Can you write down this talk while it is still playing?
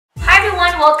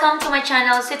everyone, welcome to my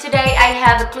channel. So today I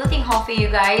have a clothing haul for you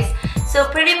guys. So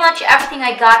pretty much everything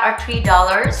I got are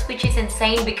 $3, which is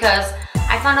insane because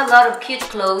I found a lot of cute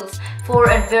clothes for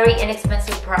a very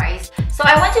inexpensive price. So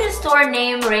I went to the store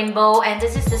named Rainbow, and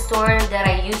this is the store that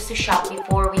I used to shop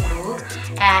before we moved,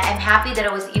 and I'm happy that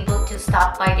I was able to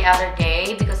stop by the other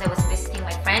day because I was visiting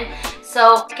my friend.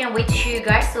 So I can't wait to show you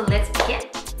guys, so let's begin.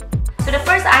 So the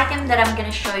first item that I'm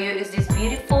gonna show you is this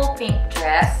beautiful pink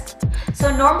dress.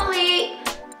 So normally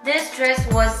this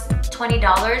dress was $20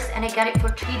 and I got it for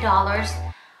 $3.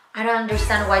 I don't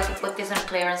understand why to put this on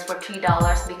clearance for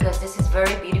 $3 because this is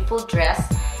very beautiful dress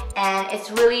and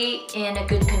it's really in a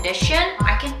good condition.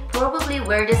 I can probably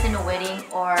wear this in a wedding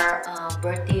or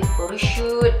birthday photo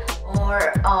shoot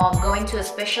or going to a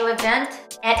special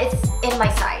event, and it's in my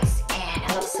size and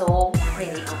it looks so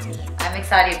pretty on me. I'm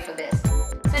excited for this.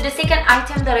 So the second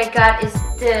item that I got is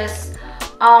this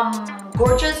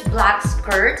gorgeous black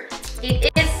skirt.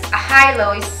 It is a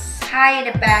high-low, it's high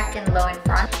in the back and low in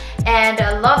front, and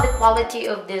I love the quality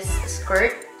of this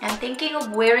skirt. I'm thinking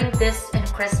of wearing this in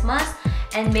Christmas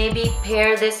and maybe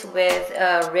pair this with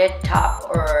a red top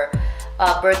or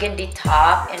a burgundy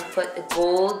top and put a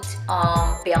gold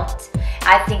belt.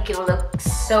 I think it will look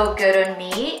so good on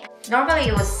me. Normally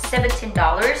it was $17,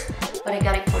 but I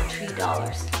got it for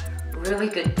 $3. Really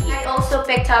good deal. I also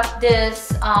picked up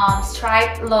this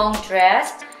striped long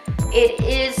dress. It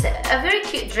is a very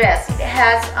cute dress. It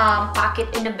has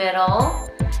pocket in the middle,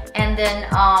 and then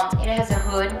it has a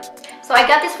hood. So I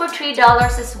got this for $3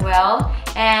 as well,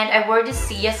 and I wore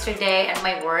this yesterday at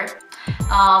my work.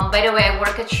 By the way, I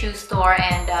work at shoe store,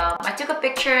 and I took a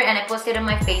picture and I posted on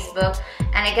my Facebook,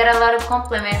 and I got a lot of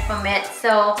compliment from it.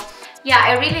 So yeah,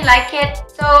 I really like it.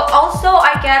 So also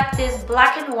I got this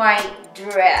black and white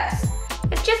dress.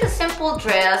 It's just a simple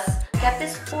dress. Got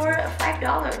this for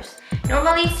 $5.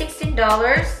 Normally $16,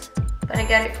 but I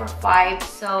got it for $5.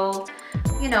 So,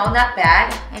 you know, not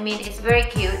bad. I mean, it's very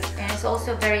cute and it's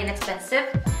also very inexpensive.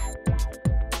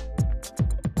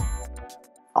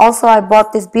 Also, I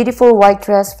bought this beautiful white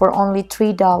dress for only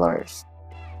 $3.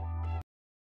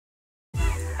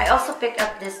 I also picked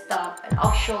up this top, an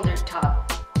off-shoulder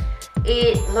top.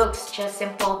 It looks just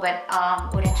simple, but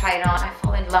when I try it on, I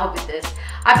fall in love with this.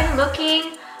 I've been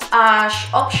looking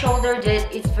off-shoulder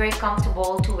that it's very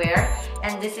comfortable to wear,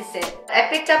 and this is it. I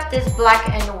picked up this black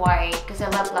and white because I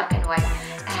love black and white,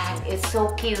 and it's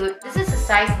so cute. This is a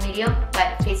size medium,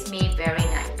 but it fits me very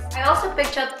nice. I also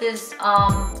picked up this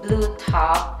blue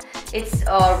top. It's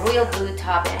a royal blue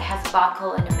top and it has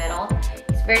buckle in the middle.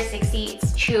 It's very sexy.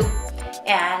 It's tube,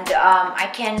 and I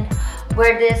can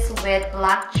wear this with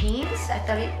black jeans. I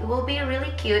thought it will be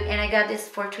really cute, and I got this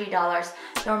for $3,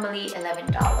 normally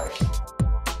 $11.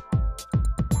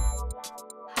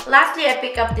 Lastly, I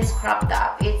picked up this crop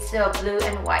top. It's blue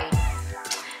and white,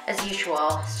 as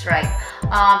usual, stripe.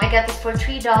 I got this for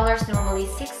 $3, normally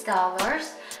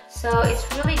 $6. So it's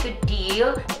really good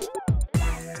deal.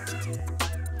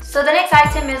 So the next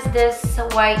item is this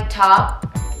white top.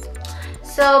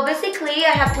 So basically,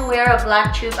 I have to wear a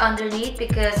black tube underneath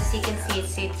because, as you can see,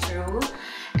 it's see-through.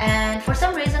 And for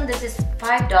some reason, this is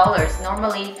 $5,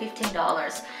 normally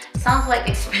 $15. Sounds like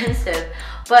expensive,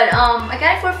 but I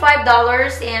got it for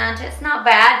 $5 and it's not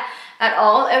bad at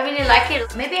all. I really like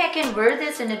it. Maybe I can wear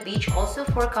this in the beach also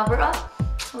for cover up.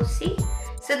 We'll see.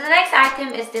 So the next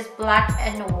item is this black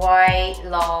and white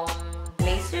long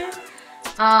blazer.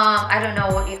 I don't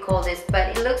know what you call this,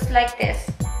 but it looks like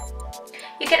this.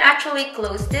 You can actually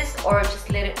close this or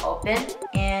just let it open,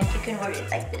 and you can wear it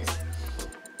like this.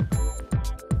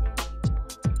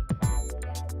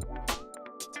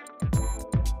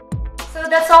 So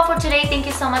that's all for today. Thank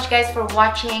you so much guys for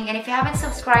watching, and if you haven't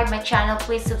subscribed my channel,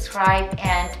 please subscribe,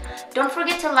 and don't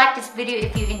forget to like this video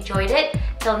if you enjoyed it.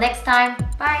 Till next time,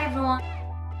 bye everyone.